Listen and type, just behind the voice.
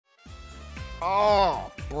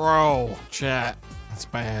Oh, bro. Chat. It's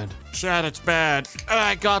bad. Chat, it's bad.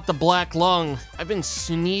 I got the black lung. I've been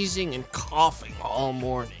sneezing and coughing all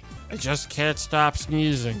morning. I just can't stop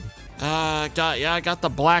sneezing. I got the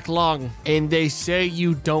black lung. And they say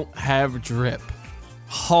you don't have drip.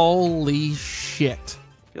 Holy shit.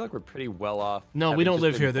 I feel like we're pretty well off. No, we don't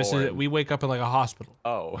live here. We wake up in like a hospital.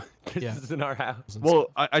 Oh, this Yeah. is in our house. Well,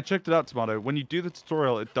 I checked it out, Tomato. When you do the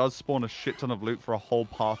tutorial, it does spawn a shit ton of loot for a whole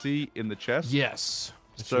party in the chest. Yes.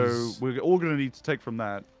 So we're all going to need to take from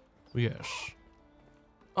that. Yes.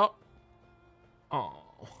 Oh. Oh.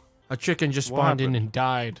 A chicken just spawned in and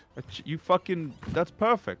died. You fucking... That's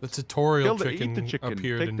perfect. The tutorial chicken eat the chicken.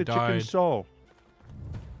 appeared Take and the died. chicken soul.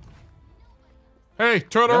 Hey,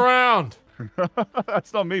 turn around!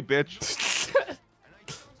 That's not me, bitch.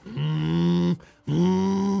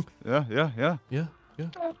 Yeah. Yeah.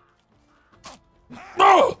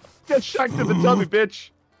 No! Get shanked in the tummy,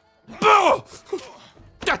 bitch. Oh!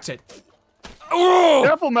 That's it. Oh!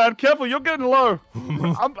 Careful, man. Careful. You're getting low.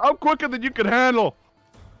 I'm quicker than you can handle.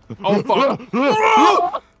 Oh,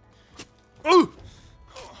 fuck.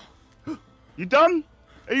 You done?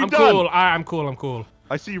 Are you I'm done? cool. I'm cool.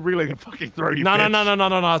 I see you reeling and fucking throw you. No.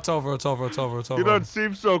 bitch. It's over. You don't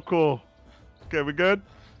seem so cool. Okay, we good?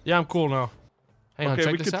 Yeah, I'm cool now. Hang on, Okay,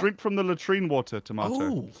 check we this could out. drink from the latrine water, Tomato.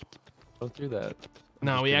 Oh. Don't do that.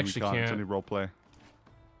 No, we Just actually kidding, can't. It's only roleplay.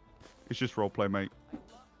 It's just roleplay, mate.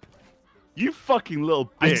 You fucking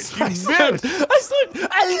little bitch. You missed.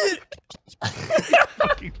 I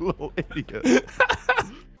Fucking little idiot.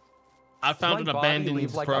 I found an my body abandoned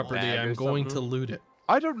leave, like, a property. bag or I'm going to something? loot it.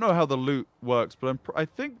 I don't know how the loot works, but I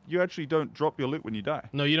think you actually don't drop your loot when you die.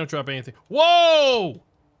 No, you don't drop anything. Whoa!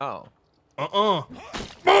 Oh.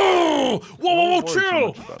 Boom! Whoa, worry too chill!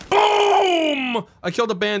 much about it. Boom! I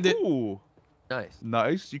killed a bandit. Ooh, Nice.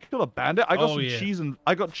 nice. You killed a bandit. I got Oh, some yeah. cheese and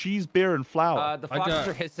I got cheese, beer, and flour. The I foxes got-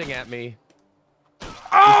 are hissing at me.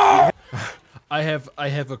 I have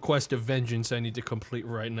a quest of vengeance I need to complete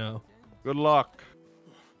right now. Good luck.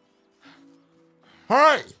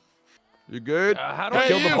 Hey! You good? How do Hey,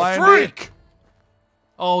 Kill the you bandit. freak!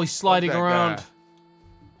 Oh, he's sliding Fuck that around. guy.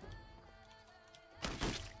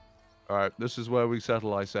 All right, this is where we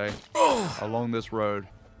settle, I say. Along this road.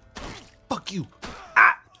 Fuck you.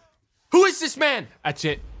 Ah! Who is this man? That's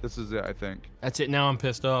it. This is it, I think. That's it. Now I'm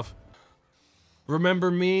pissed off.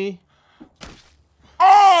 Remember me?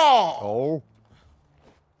 Oh! Oh,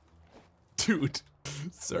 Dude.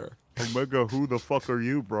 Sir. Omega, who the fuck are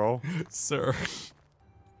you, bro? Sir.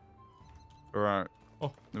 All right.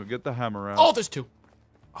 Oh. Now get the hammer out. Oh, there's two.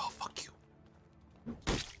 Oh, fuck you.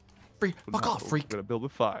 Fuck off, freak. Gonna build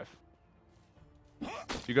with 5.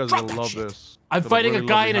 You guys are Drop gonna that love shit. this. I'm Got fighting a really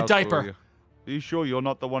guy lovely in a house for diaper. you. Are you sure you're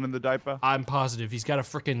not the one in the diaper? I'm positive. He's got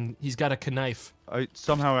a knife.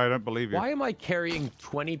 Somehow I don't believe you. Why am I carrying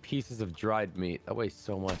 20 pieces of dried meat? That weighs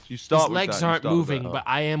so much. You start His with legs that, you aren't start with moving, that. but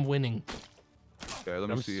I am winning. Okay, let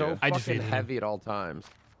me I'm see. so here. I fucking defeated him. heavy at all times.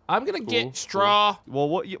 I'm gonna Cool, get straw. Well,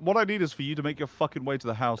 what I need is for you to make your fucking way to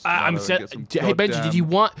the house. I'm Tomato, set. and get some Hey Benji, did you goddamn-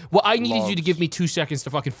 want? Well, I needed you to logs. give me 2 seconds to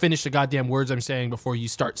fucking finish the goddamn words I'm saying before you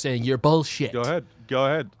start saying your bullshit. Go ahead. Go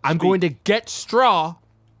ahead. I'm Speak. going to get straw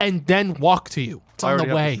and then walk to you. It's I on already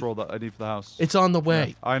the have the way. straw that I need for the house. It's on the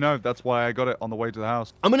way. I know. That's why I got it on the way to the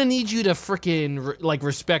house. I'm gonna need you to freaking like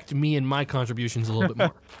respect me and my contributions a little bit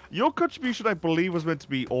more. Your contribution, I believe, was meant to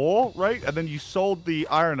be ore, right? And then you sold the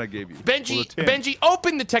iron I gave you. Benji,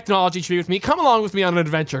 open the technology tree with me. Come along with me on an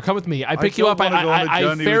adventure. Come with me. I pick you don't up. wanna go on a I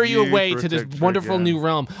journey ferry with you you away for a to this adventure wonderful again. new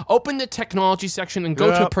realm. Open the technology section and go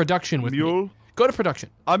to Yeah, production with me. mule. Go to production.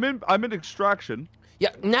 I'm in extraction. Yeah,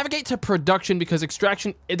 navigate to production because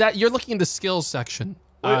extraction. That you're looking in the skills section.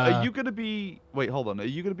 Wait, are you gonna be? Wait, hold on. Are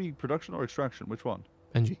you gonna be production or extraction? Which one?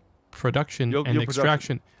 Benji? Production You're and production.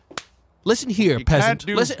 extraction. Listen here, You peasant. can't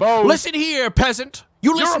do Listen, both. listen here, peasant.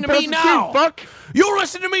 You listen to You're a me peasant now. too, fuck. You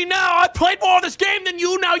listen to me now. I played more of this game than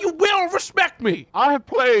you. Now you will respect me. I have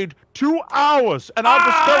played 2 hours, and I've I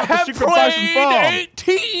discovered the have secret bison farm. played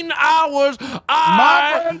 18 hours.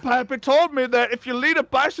 My grandpappy told me that if you lead a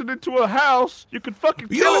bison into a house, you can fucking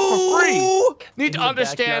kill it for free. You need In to the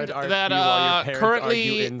understand backyard that argue while your parents argue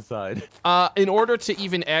currently, inside. in order to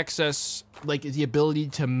even access like the ability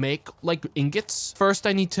to make like ingots, first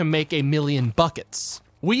I need to make 1,000,000 buckets.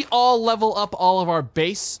 We all level up all of our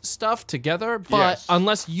base stuff together, but Yes.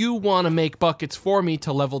 unless you want to make buckets for me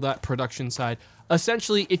to level that production side,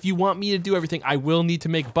 essentially, if you want me to do everything, I will need to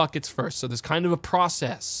make buckets first. So there's kind of a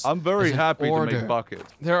process. I'm very happy to make buckets.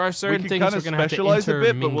 There are certain things we're going to have to specialize a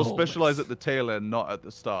bit, but we'll with. specialize at the tail end, not at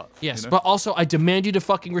the start. Yes, you know? but also I demand you to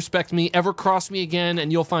fucking respect me. Ever cross me again,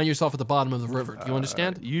 and you'll find yourself at the bottom of the river. Do you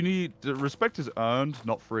understand? You need respect is earned,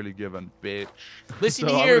 not freely given, bitch. Listen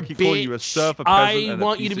So here, I'm gonna keep calling you a bitch. surfer peasant I and a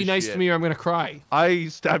want you to piece be of nice to shit. me, or I'm going to cry. I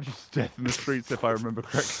stabbed you to death in the streets, if I remember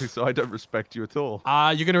correctly, so I don't respect you at all.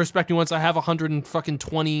 You're going to respect me once I have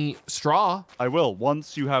 120 straw. I will,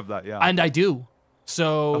 once you have that, yeah. And I do.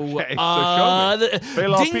 So, Okay, so show me.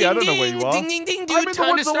 Fail RP, I don't know where you are. Ding, ding, ding, I'm dude. in the Time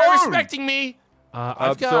to woods start alone. respecting me.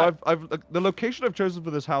 I've So got... the location I've chosen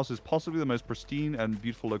for this house is possibly the most pristine and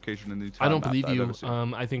beautiful location in the entire I don't map believe that I've you. ever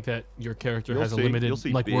seen. I think that your character You'll has a see, limited you'll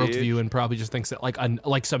see, like bitch. worldview and probably just thinks that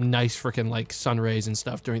like some nice freaking like sun rays and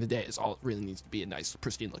stuff during the day is all it really needs to be, a nice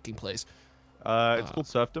pristine looking place. It's called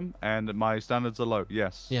serfdom, and my standards are low.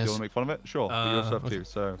 Yes. Yes. You want to make fun of it? Sure. But you're a serf okay. too,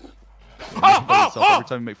 so. Every time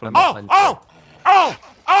you make fun of me.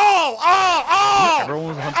 Everyone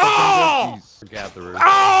was hunting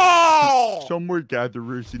Gatherers. Some were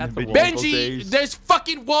gatherers in the That's a medieval Benji, days. there's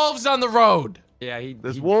fucking wolves on the road. Yeah,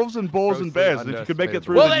 There's wolves and bulls and grossly bears. And if you could make it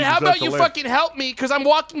through, Well, then then you how deserve about to you live. fucking help me? Because I'm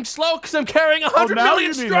walking slow because I'm carrying Oh, 100 now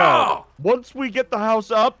million you need straw. help. Once we get the house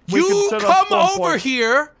up, we can You set up come spawn over points.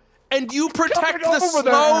 here and you protect Coming the over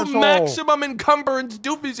there, slow asshole. maximum encumbrance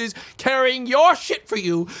doofuses carrying your shit for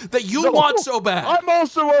you that you No, want so bad. I'm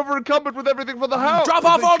also over encumbered with everything for the house. Drop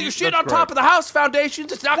off all your shit on top of the house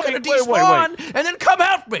foundations. It's not going to Wait, despawn. And then come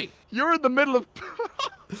help me. You're in the middle of.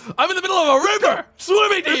 I'm in the middle of a river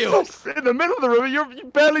swimming to you. In the middle of the river, you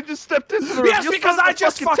barely just stepped into the river. Yes, You're because still in I the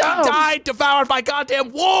just fucking town. died devoured by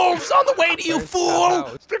goddamn wolves on the way to you, fool.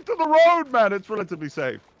 Stick to the road, man. It's relatively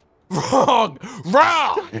safe. Wrong.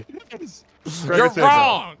 Wrong. You're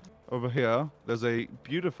wrong. Over here, there's a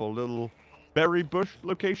beautiful little berry bush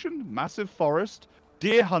location, massive forest,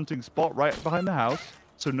 deer hunting spot right behind the house,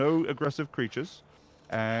 so no aggressive creatures,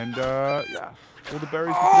 and yeah, all the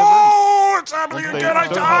berries. Oh, it's happening Once again. they I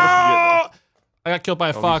don't harvest I got killed by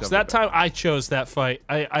a Oh, fox. he's That something time I chose that fight.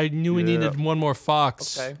 I knew we Yeah. needed one more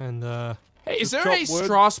fox. Okay. And hey, is Just there a chop wood.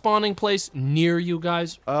 straw spawning place near you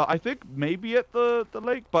guys? I think maybe at the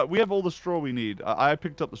lake, but we have all the straw we need. I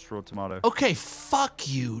picked up the straw tomato. Okay, fuck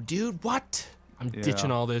you, dude. What? I'm ditching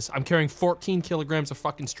Yeah. all this. I'm carrying 14 kilograms of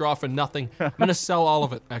fucking straw for nothing. I'm gonna sell all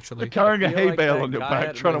of it, actually. Carrying a I feel hay like bale that on your guy back,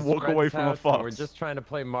 at trying to my walk away friend's from a house and fox. We're just trying to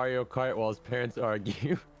play Mario Kart while his parents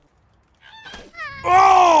argue.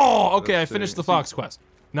 Oh! Okay, I Let's finished see. the fox quest.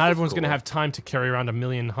 Not everyone's gonna cool. have time to carry around 1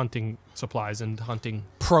 million hunting supplies and hunting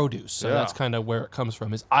produce, so Yeah. that's kind of where it comes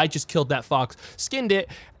from. Is I just killed that fox, skinned it,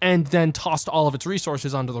 and then tossed all of its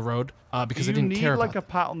resources onto the road because I Do you didn't need care like about a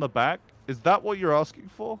pat on the back? Is that what you're asking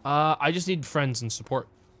for? I just need friends and support.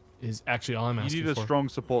 Is actually all I'm asking You need a for. strong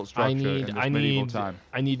support structure in this medieval time.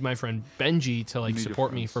 I need my friend Benji to like need your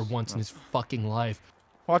support me for friends. once in his fucking life.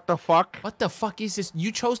 What the fuck? What the fuck is this?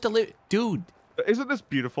 You chose to live, dude. Isn't this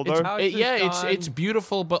beautiful though? House is Yeah, done. it's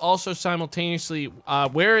beautiful, but also simultaneously,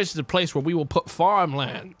 where is the place where we will put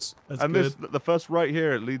farmlands? That's And good. the first right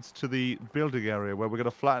here, it leads to the building area where we're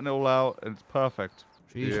gonna flatten it all out, and it's perfect.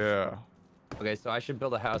 Jesus. Yeah. Okay, so I should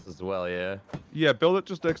build a house as well, yeah? Yeah, build it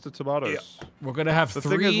just next to tomatoes. We're gonna have The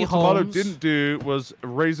 3 thing is, what homes. Tomato didn't do was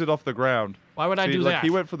raise it off the ground. Why would I See, do like, that? he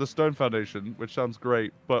went for the stone foundation, which sounds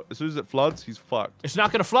great, but as soon as it floods, he's fucked. It's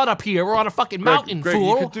not gonna flood up here. We're on a fucking mountain, Greg, fool.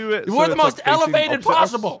 you could do it. We're so the it's, most like, facing elevated opposite us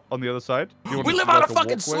possible. On the other side. You want We it live to be on like a fucking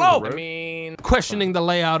walkway with slope. a I road? mean, Questioning the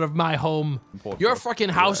layout of my home. Important. Your fucking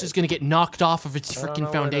house is gonna get knocked off of its I don't know freaking where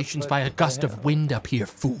to foundations put by a my gust of house. wind up here,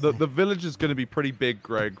 fool. The village is going to be pretty big,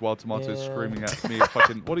 Greg, while Tomato's Yeah. screaming at me.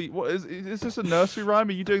 Fucking, what is this a nursery rhyme?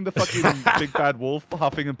 Are you doing the fucking big bad wolf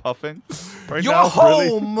huffing and puffing? Right Your now, really?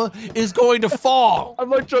 home is going to fall. I'm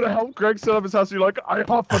like trying to help Greg set up his house. You're like, I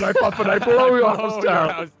huff and I puff and I blow your house oh, down.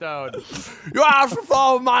 your house down. Your house will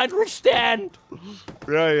fall, mine will stand.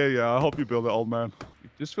 Yeah. I hope you build it, old man. It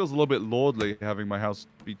just feels a little bit lordly having my house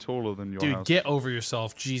be taller than your Dude, house. get over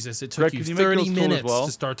yourself. Jesus, it took Greg, you can you make 30 yours tall as minutes well?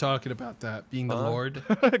 to start talking about that, being the Lord.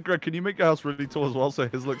 Greg, can you make your house really tall as well so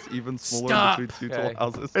his looks even smaller Stop. in between two Okay.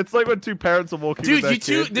 tall houses? It's like when two parents are walking Dude, with their you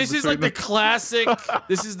two, kid in this is like the between classic,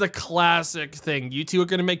 this is the classic thing. You two are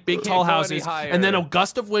gonna make big Can't tall go any houses, and then a higher.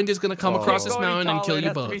 gust of wind is gonna come across this Go any mountain and taller, kill it you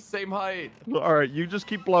has to be both. same height. them. All right, you just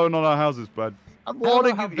keep blowing on our houses, bud. I'm don't know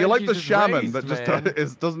warning how you. You're like the Benji's is shaman raised, that just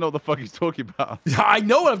man. doesn't know what the fuck he's talking about. I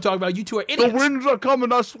know what I'm talking about. You two are The idiots. winds are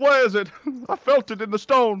coming, I swears it. I felt it in the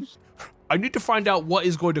stones. I need to find out what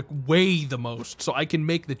is going to weigh the most so I can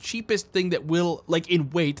make the cheapest thing that will, like in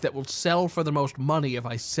weight, that will sell for the most money if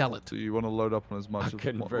I sell it. So you want to load up on as much as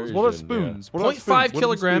conversion, what are spoons? yeah. What are 0.5 spoons?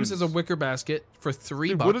 kilograms Wooden is a spoons? wicker basket for $3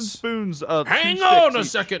 Dude, bucks. wooden spoons are Hang 2 on a sticks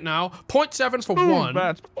each. second now. 0.7 for Spoons, one.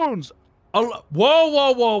 man, spoons. Whoa,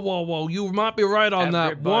 whoa, whoa, whoa, whoa. You might be right on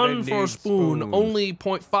that. Everybody 1 for a needs spoon, spoons. only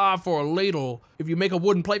 0.5 for a ladle. If you make a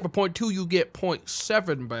wooden plate for 0.2, you get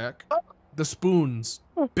 0.7 back. The spoons.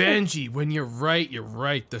 Benji, when you're right, you're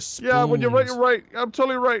right. The spoons. Yeah, when you're right, you're right. I'm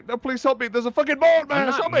totally right. Now please help me. There's a fucking boat, I'm man.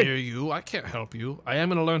 not Help me. near you. I can't help you. I am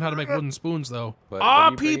going to learn how to make wooden spoons, though. But Our what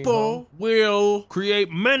are you bringing people home? will create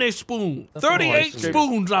many spoons. That's what I 38 figured.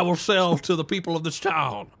 spoons I will sell to the people of this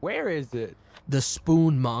town. Where is it? The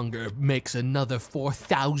spoonmonger makes another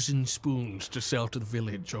 4,000 spoons to sell to the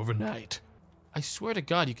village overnight. I swear to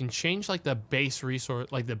God, you can change like the base resource,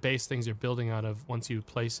 like the base things you're building out of once you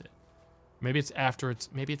place it. Maybe it's after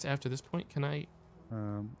this point. Can I?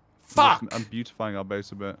 Fuck! I'm beautifying our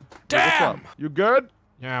base a bit. Damn! What's up? You good?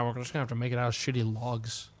 Yeah, we're just gonna have to make it out of shitty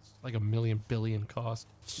logs. It's like $1 million billion cost.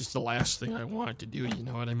 It's just the last thing I wanted to do. You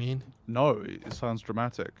know what I mean? No, it sounds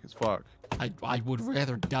dramatic as fuck. I would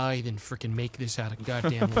rather die than freaking make this out of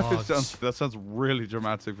goddamn That logs. sounds really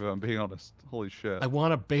dramatic if I'm being honest. Holy shit. I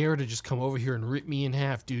want a bear to just come over here and rip me in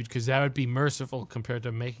half, dude, because that would be merciful compared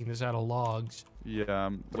to making this out of logs. Yeah.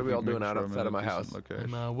 What are we all doing outside of my house?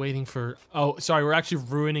 I'm waiting for... Oh, sorry, we're actually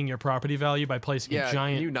ruining your property value by placing Yeah, a can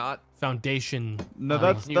giant you not? foundation. No,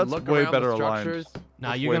 that's Can you look way around better the aligned. structures? Nah,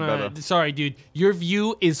 that's you're way gonna... better. Sorry, dude. Your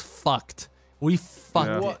view is fucked. We fucked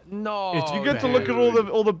Yeah. it. What? No. You get to look at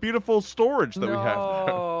all the beautiful storage that we have.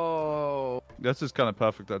 No. This is kind of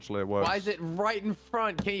perfect, actually. It works. Why is it right in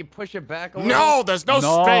front? Can't you push it back a little? No, there's no,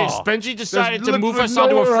 No. space. Benji decided to move literally us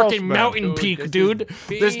onto a nowhere else, freaking man. mountain Dude, peak, this is dude.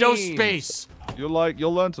 There's no beans. space.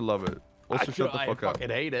 You'll learn to love it. Also, shut the I fuck up. fucking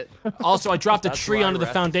hate it. Also, I dropped a That's tree why I onto the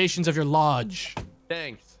rest. foundations of your lodge.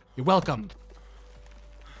 Thanks. You're welcome.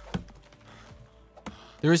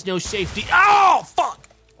 There is no safety. Oh, fuck!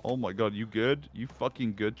 Oh my god, you good? You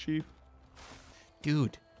fucking good, Chief?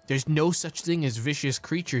 Dude, there's no such thing as vicious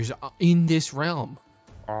creatures in this realm.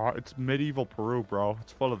 It's medieval Peru, bro.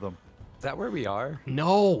 It's full of them. Is that where we are?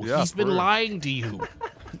 No, Yeah, he's been for real. lying to you.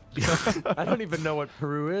 I don't even know what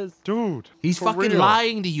Peru is. Dude. He's for fucking real.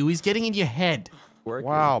 lying to you. He's getting in your head. Working.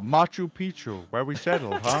 Wow, Machu Picchu, where we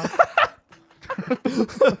settled, huh?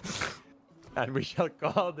 And we shall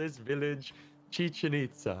call this village Chichen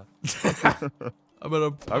Itza. I'm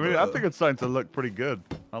gonna. I mean, I think it's starting to look pretty good.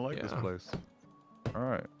 I like this Yeah. place. All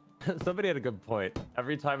right. Somebody had a good point.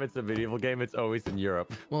 Every time it's a medieval game, it's always in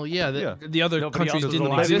Europe. Well, yeah, Yeah. the other Nobody countries else didn't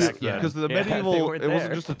is alive exist back yet. then. Because the Yeah, they medieval, weren't it wasn't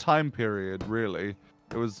there. just a time period, really.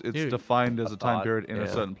 It's Dude, defined as a time thought, period in a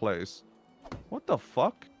yeah. certain place. What the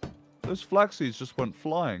fuck? Those flaxseeds just went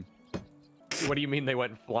flying. What do you mean they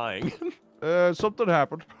went flying? Something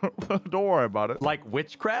happened. Don't worry about it. Like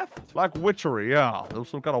witchcraft? Like witchery, yeah. There was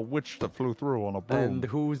some kind of witch that flew through on a broom. And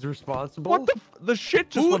who's responsible? What the shit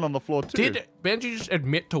just Who went on the floor too. Did Benji just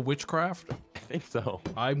admit to witchcraft? I think so.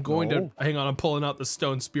 I'm going No. to hang on. I'm pulling out the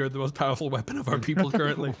stone spear, the most powerful weapon of our people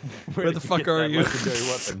currently. Where did the you fuck get are that you? legendary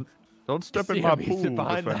weapon? Don't step See in my him, he's pool.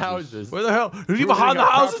 behind the defenses. houses. Where the hell? Is he Ruining behind the our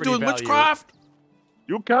houses property doing value. witchcraft?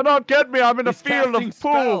 You cannot get me. I'm in a He's field casting of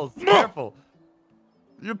pool. spells. Careful.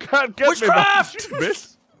 You can't get Witchcraft! me. Did you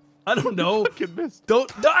miss? I don't know. Fucking missed.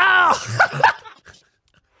 Don't. Ah!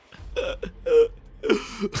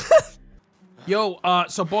 Yo,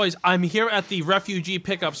 so boys, I'm here at the refugee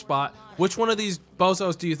pickup spot. Which one of these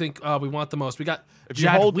bozos do you think we want the most? We got If you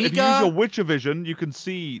use your Jadwiga. Witcher vision, you can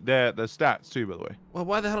see their stats too. By the way. Well,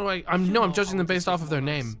 why the hell do I'm judging them based off of their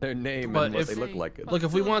name. Their name But and what if- they look like. Look,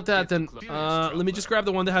 if we want that, then let me just grab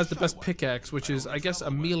the one that has the best pickaxe, which is, I guess,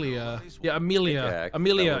 Amelia. Yeah, Amelia. Pickaxe,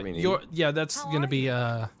 Amelia, that what we need? yeah, that's gonna be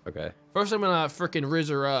Okay. First, I'm gonna frickin' riz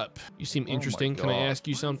her up. You seem interesting. Can I God. ask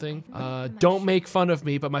you something? Don't make fun of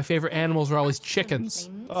me, but my favorite animals are always chickens.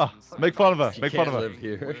 Ah, make fun of her. Make fun Can't of her. live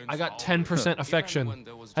here. I got 10% affection.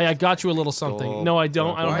 Hey, I got you a little something. No, I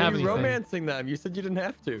don't. I don't Why have are you anything. romancing them? You said you didn't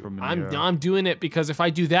have to. From I'm here. I'm doing it because if I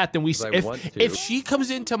do that, then we I want to. if she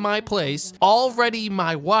comes into my place already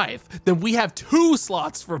my wife, then we have 2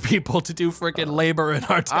 slots for people to do frickin' labor in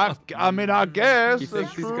our town. I mean, I guess You think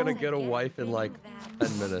that's he's true. gonna get a wife in like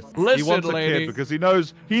 10 minutes? He Listen, wants a lady, kid because he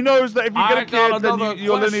knows that if you I get a got kid, then another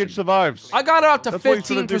your question. lineage survives. I got her up to That's what he's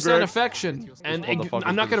gonna do, 15% Greg. affection, and motherfucker's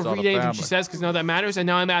I'm not gonna gonna start read a anything she family. says because now that matters. And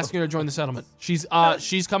now I'm asking her to join the settlement. She's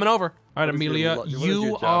coming over. All right, What is your Amelia, what is your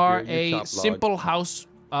you job are here? You a chop log. simple house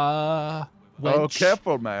Oh, wench,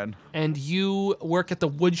 careful, man. and you work at the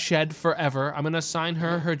woodshed forever. I'm gonna assign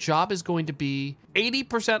her. Her job is going to be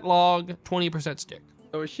 80% log, 20% stick.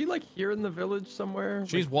 So is she like here in the village somewhere?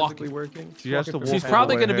 She's like, walking. physically working. She has to walking walk She's for- all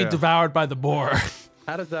probably the way going to be here. devoured by the boar.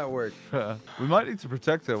 How does that work? We might need to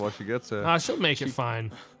protect her while she gets here. She'll make it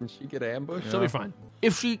fine. Can she get ambushed? She'll be fine.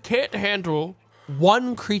 If she can't handle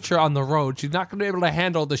one creature on the road, she's not going to be able to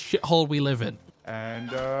handle the shithole we live in.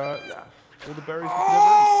 And yeah, all the berries.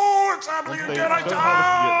 Oh, it's happening They again. don't I have us to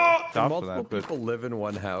died. get staff for Multiple that, but people live in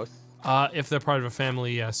one house. If they're part of a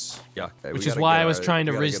family, yes. Yeah. Okay, Which is why I was trying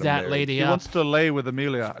to riz that lady he up. wants to lay with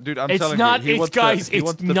Amelia, dude. I'm It's telling not, you, he it's wants guys, to, he it's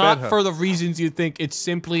wants to bed not her. for the reasons you think. It's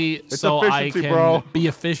simply It's so I efficiency, can bro. be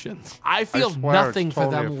efficient. I feel swear it's nothing for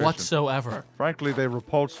totally them efficient. whatsoever. Frankly, they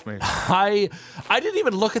repulsed me. I didn't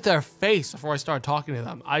even look at their face before I started talking to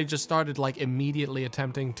them. I just started like immediately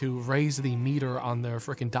attempting to raise the meter on their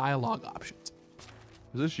freaking dialogue options.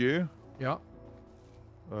 Is this you? Yeah.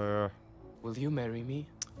 Will you marry me?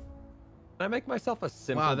 Can I make myself a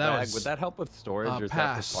simple Wow, that bag? was, Would that help with storage or is that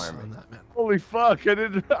pass requirement? on that, man. Holy fuck! I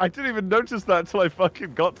didn't even notice that until I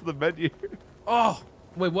fucking got to the menu. Oh,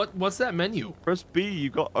 wait, what's that menu? Press B. You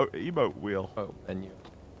got emote wheel. Oh, menu.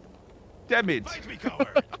 Damn it!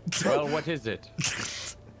 Well, what is it?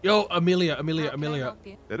 Yo, Amelia. How can I help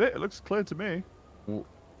you? Did it? It looks clear to me.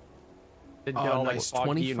 Did you Oh, all nice. like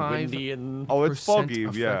foggy and 25 windy and Oh, it's foggy. Yeah,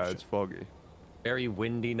 affection. it's foggy. very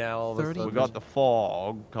windy now? All of a 30. sudden? We got the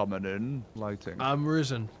fog coming in. Lighting. I'm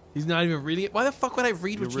risen. He's not even reading it. Why the fuck would I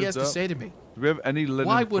read what You she has to rizzed up? say to me? Do we have any linen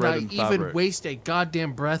Why would thread I and even fabric? waste a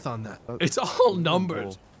goddamn breath on that? That's It's all simple.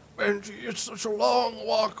 numbers. Benji, it's such a long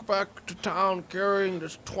walk back to town carrying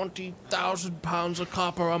this 20,000 pounds of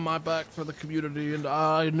copper on my back for the community, and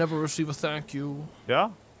I never receive a thank you. Yeah?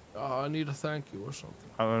 I need a thank you or something.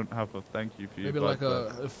 I don't have a thank you for you. Maybe but, like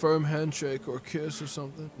a firm handshake or a kiss or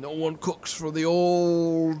something. No one cooks for the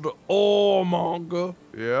old whoremonger.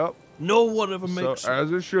 Yep. No one ever So, makes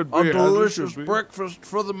as it should be. a as it delicious should be. breakfast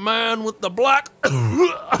for the man with the black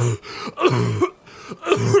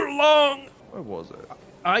lung. Where was it?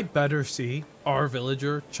 I better see our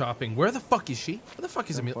villager chopping. Where the fuck is she? Where the fuck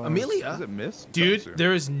is Amelia? Amelia? Is it Miss? Dude, Tatsu.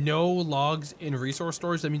 there is no logs in resource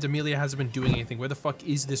storage. That means Amelia hasn't been doing anything. Where the fuck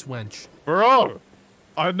is this wench? Bro,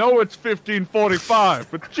 I know it's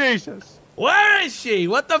 15:45, but Jesus. Where is she?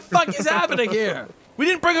 What the fuck is happening here? We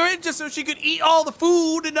didn't bring her in just so she could eat all the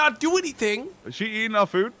food and not do anything. Is she eating our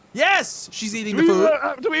food? Yes, she's eating the Do we,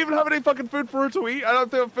 food. do we even have any fucking food for her to eat? I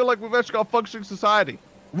don't feel like we've actually got a functioning society.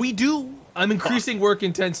 We do. I'm increasing work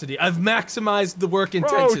intensity. I've maximized the work Bro,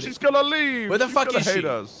 intensity. she's gonna leave. Where the She's fuck gonna is hate she?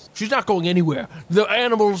 us. She's not going anywhere. The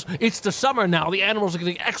animals, it's the summer now. The animals are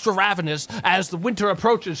getting extra ravenous as the winter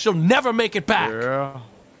approaches. She'll never make it back. Yeah.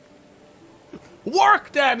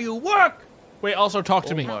 Work, damn you, work! Wait, also talk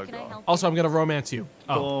to me. my How can I God. help Also, I'm gonna romance you.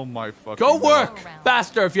 Oh. Oh my fucking Go God. work around.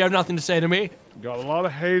 faster if you have nothing to say to me. You got a lot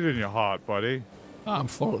of hate in your heart, buddy. I'm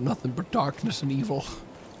full of nothing but darkness and evil.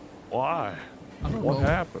 Why? I don't What know.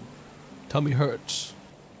 happened? Tummy hurts.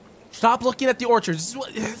 Stop looking at the orchards. This is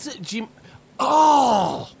what. This is,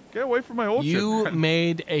 oh! Get away from my orchard. You man.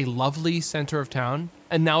 made a lovely center of town,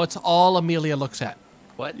 and now it's all Amelia looks at.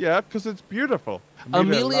 What? Yeah, because it's beautiful.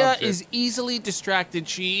 Amelia loves it. is easily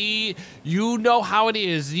distracted. You know how it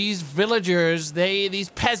is. These villagers, these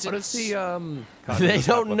What peasants, is the they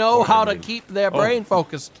don't know how to keep their brain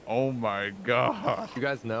focused. Oh my God. You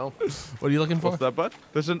guys know? What are you looking for? What's that, bud?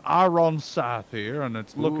 There's an iron scythe here, and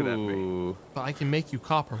it's looking at me. Ooh. But I can make you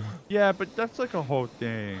copper one. Yeah, but that's like a whole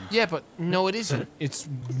thing. Yeah, but no, it isn't. It's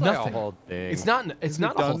Like a nothing. whole thing. It's not. It's Is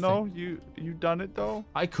not it a whole done though? thing. You done it though?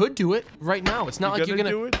 I could do it right now. It's not like you're gonna.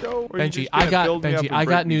 do it though. Or you Benji, just I gonna got build me up Benji. and I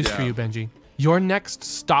break got me news for down? you, Benji. Your next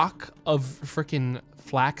stock of freaking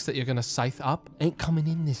flax that you're gonna scythe up ain't coming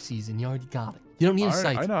in this season. You already got it. You don't need a I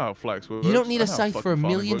scythe. know how flax works. You don't need I a know how scythe for a fucking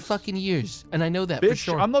farming million works. fucking years, and I know that for Bitch,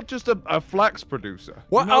 sure. I'm not just a flax producer.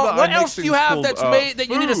 What, You know that I what make else do you things have called, that's made that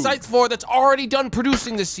you need a food. scythe for that's already done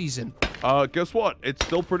producing this season? Guess what? It's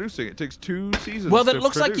still producing. It takes 2 seasons. Well, then to it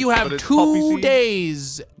looks like produce, you have but it's poppy 2 seed.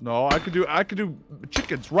 days. No, I could do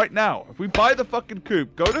chickens right now. If we buy the fucking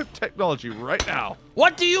coop, go to technology right now.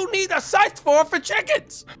 What do you need a scythe for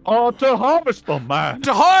chickens? Oh, to harvest them, man.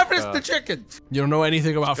 To harvest the chickens. You don't know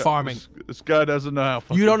anything about farming. This guy doesn't know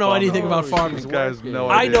how. You don't know fucking anything farming about farming. This guy has no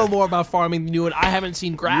I idea. know more about farming than you, and I haven't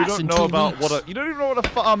seen You grass don't in know 2 about weeks. what a. You don't even know what a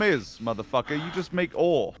farm is, motherfucker. You just make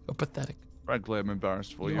ore. You're pathetic. Frankly, I'm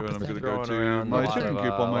embarrassed for you, and I'm gonna Throwing go to around my a lot chicken of,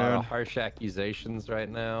 coop on a my lot own. of harsh accusations right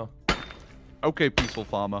now. Okay, peaceful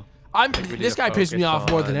farmer. This guy pisses me off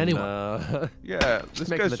more than anyone. Yeah, this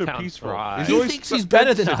making guy's the so town peaceful. thrive. He always thinks he's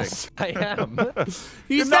better than us. I am.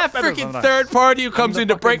 He's not that better freaking than us. third party who comes the in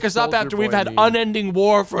to break fucking us up soldier after we've boy had meme. unending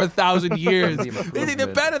war for 1,000 years. The They think they're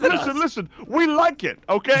improvement. better than Listen, us. listen. We like it,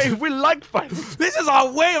 okay? We like fighting. This is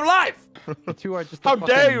our way of life. The two are just How the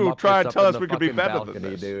dare fucking you try and Muppets tell up us in we the could be fucking better than balcony,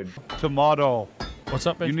 this? dude. Tomato, What's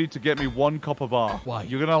up, you man? need to get me 1 copper bar. Why?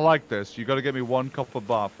 You're gonna like this. You gotta get me 1 copper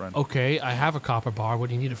bar, friend. Okay, I have a copper bar. What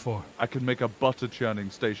do you need it for? I can make a butter churning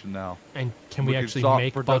station now. And can we We can actually start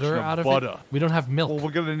make production butter of out of butter. it? We don't have milk. Well,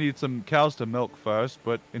 we're gonna need some cows to milk first,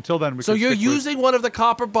 but until then, we So can you're stick with- using one of the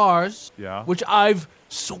copper bars, Yeah. which I've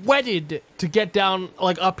sweated to get down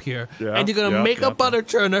like up here, Yeah, and you're gonna yeah, make yeah. a butter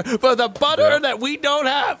churner for the butter Yeah. that we don't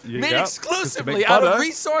have, Yeah, made 'cause to exclusively make out of butter,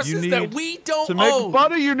 resources you that need- we don't To make own.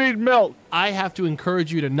 butter, you need milk. I have to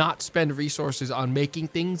encourage you to not spend resources on making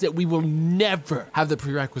things that we will never have the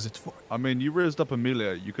prerequisites for. I mean, you raised up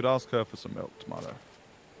Amelia. You could ask her for some milk, Tomato.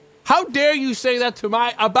 How dare you say that to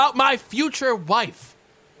about my future wife?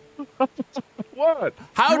 What?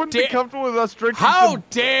 How you wouldn't be dare- comfortable with us drinking How some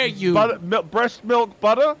dare you? butter, breast milk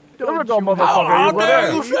butter? There we go, you- motherfucker. How You were dare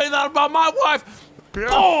there. you say that about my wife? Yeah.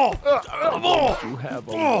 Oh! You have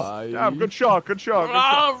a wife. Yeah, good shot, good shot.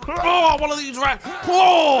 Good shot. One of these rats.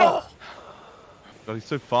 Oh! God, he's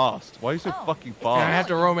so fast. Why are you so fucking I have fast?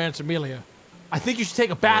 to romance Amelia. I think you should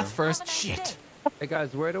take a bath first. Shit. Hey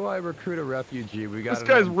guys, where do I recruit a refugee? We got This an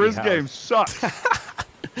guy's empty Riz house. game sucks.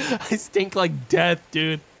 I stink like death,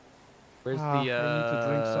 dude. Where's Ah, I need to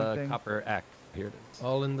drink something. copper axe? Here it is.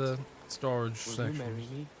 All in the storage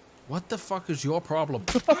section. What the fuck is your problem?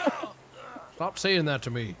 Stop saying that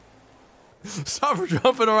to me. Stop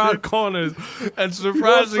jumping around corners and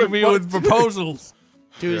surprising me with proposals.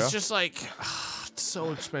 Dude, Yeah. it's just like, it's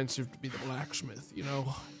so expensive to be the blacksmith, you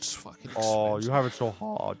know? It's fucking expensive. Oh, you have it so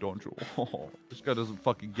hard, don't you? This guy doesn't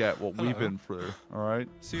fucking get what we've been through, alright?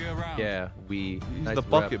 Yeah, He's nice the rep.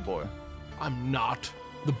 bucket boy. I'm not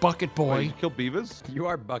the bucket Wait, boy. you kill beavers? You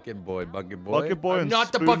are bucket boy, bucket boy. Bucket boy I'm and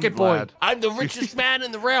not the spoon bucket boy. lad. I'm the richest man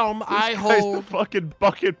in the realm. I This guy's the hold fucking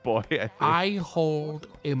bucket boy, I think. I hold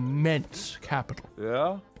immense capital.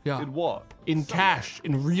 Yeah? Yeah. In what? In cash,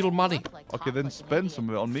 in real money. Okay, then spend some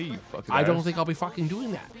of it on me, you fucking I don't ass. think I'll be fucking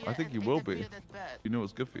doing that. I think you will be. You know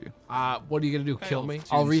what's good for you. What are you gonna do? Kill me?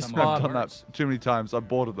 I'll I've done respawn. that too many times. I'm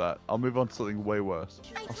bored of that. I'll move on to something way worse.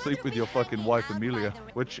 I'll sleep with your fucking wife, Amelia,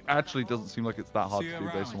 which actually doesn't seem like it's that hard to do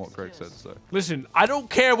based on what Craig said, so. Listen, I don't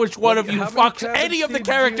care which one of you How many fucks any of the cabbage seeds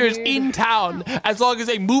do you characters need? in town, as long as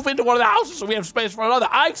they move into one of the houses so we have space for another.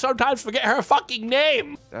 I sometimes forget her fucking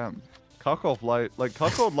name. Damn. Cuckold Life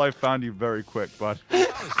found you very quick, bud.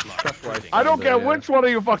 That's why I don't care yeah. which one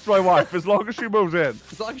of you fucks my wife, as long as she moves in.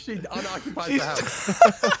 As long as she unoccupies the house.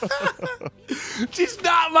 She's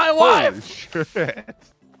not my Holy wife. shit.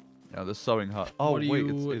 Now the sewing hut. Oh, What do wait,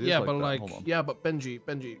 you? it is Yeah, like but that. like, Hold on. yeah, but Benji,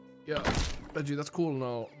 yeah, Benji, that's cool and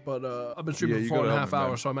all, but I've been streaming Yeah, you for 4.5 gotta help me, man.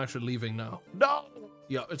 hours, so I'm actually leaving now. No!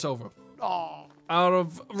 Yeah, it's over. Oh. Out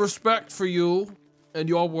of respect for you and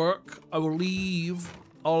your work, I will leave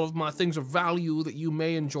all of my things of value that you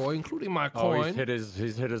may enjoy, including my Oh, coin, he's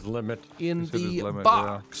hit his limit. in he's hit his the limit,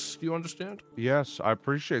 box. Do you understand? Yes, I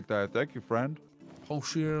appreciate that. Thank you, friend.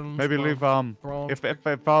 Potions. Maybe leave, bronze. if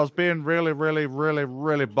I was being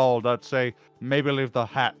really bold, I'd say maybe leave the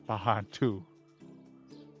hat behind too.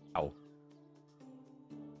 Ow.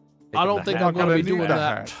 I don't think hat. I'm going to be Gonna need doing the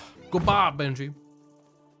that. hat. Goodbye, Benji.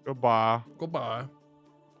 Goodbye. Goodbye.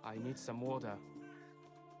 I need some water.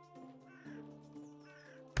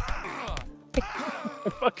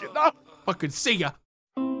 Fucking no. Fucking see ya.